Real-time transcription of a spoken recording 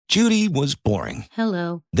Judy was boring.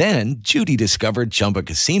 Hello. Then Judy discovered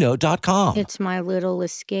ChumbaCasino.com. It's my little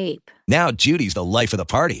escape. Now Judy's the life of the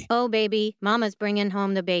party. Oh, baby, mama's bringing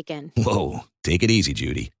home the bacon. Whoa, take it easy,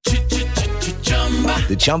 Judy.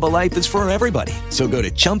 The Chumba life is for everybody. So go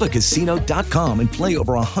to ChumbaCasino.com and play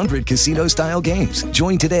over 100 casino-style games.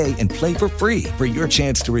 Join today and play for free for your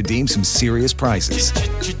chance to redeem some serious prizes.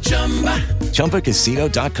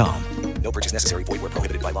 ChumbaCasino.com. No purchase necessary. Void where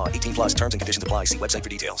prohibited by law. 18 plus terms and conditions apply. See website for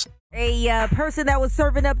details. A person that was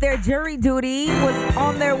serving up their jury duty was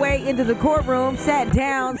on their way into the courtroom, sat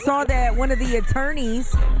down, saw that one of the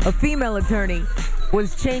attorneys, a female attorney,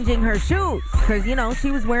 was changing her shoes because, you know,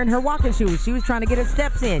 she was wearing her walking shoes. She was trying to get her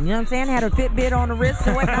steps in, you know what I'm saying? Had her Fitbit on the wrist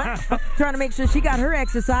and whatnot, trying to make sure she got her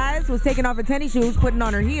exercise, was taking off her tennis shoes, putting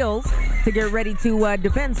on her heels to get ready to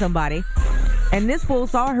defend somebody. And this fool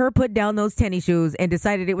saw her put down those tennis shoes and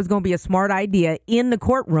decided it was going to be a smart idea in the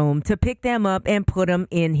courtroom to pick them up and put them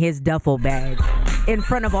in his duffel bag in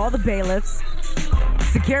front of all the bailiffs,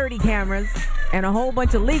 security cameras, and a whole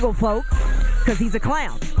bunch of legal folk because he's a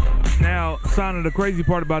clown. Now, Sana, the crazy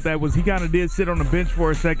part about that was he kind of did sit on the bench for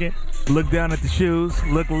a second, look down at the shoes,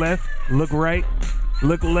 look left, look right,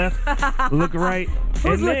 look left, look right.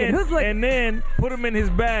 Who's looking? And then put him in his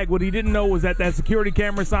bag. What he didn't know was that security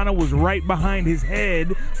camera, Sana, was right behind his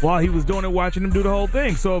head while he was doing it, watching him do the whole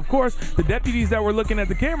thing. So, of course, the deputies that were looking at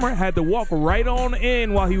the camera had to walk right on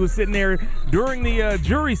in while he was sitting there during the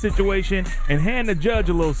jury situation and hand the judge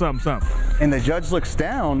a little something. And the judge looks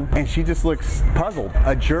down, and she just looks puzzled.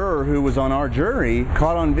 A juror who was on our jury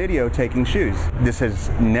caught on video taking shoes. This has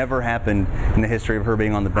never happened in the history of her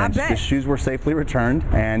being on the bench. The shoes were safely returned,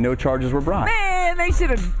 and no charges were brought. Man, they should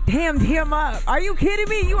have hammed him up. Are you kidding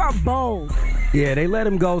me? You are bold. Yeah, they let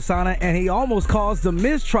him go, Sana, and he almost caused a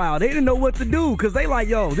mistrial. They didn't know what to do because they like,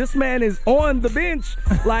 yo, this man is on the bench.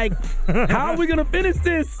 Like, how are we going to finish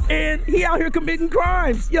this? And he out here committing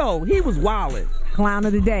crimes. Yo, he was wildin'. Clown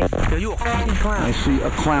of the day. Yo, you a fucking clown. I see a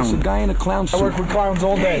clown. It's a guy in a clown suit. I work with clowns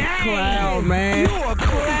all day. Clown, man. You a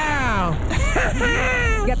clown.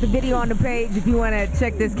 Got the video on the page if you want to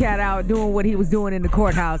check this cat out doing what he was doing in the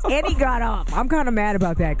courthouse. And he got off. I'm kind of mad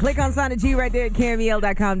about that. Click on Sana G right there at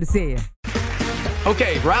camel.com to see it.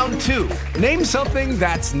 Okay, round two. Name something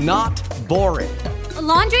that's not boring. A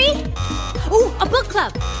laundry? Ooh, a book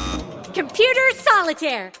club. Computer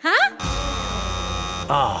solitaire, huh?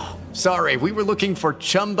 Ah, sorry, we were looking for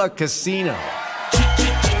Chumba Casino.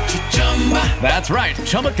 That's right,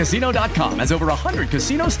 ChumbaCasino.com has over 100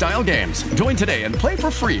 casino-style games. Join today and play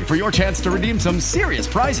for free for your chance to redeem some serious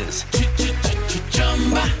prizes.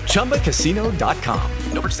 ChumbaCasino.com.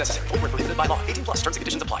 No purchase necessary. Void where prohibited by law. 18 plus terms and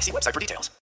conditions apply. See website for details.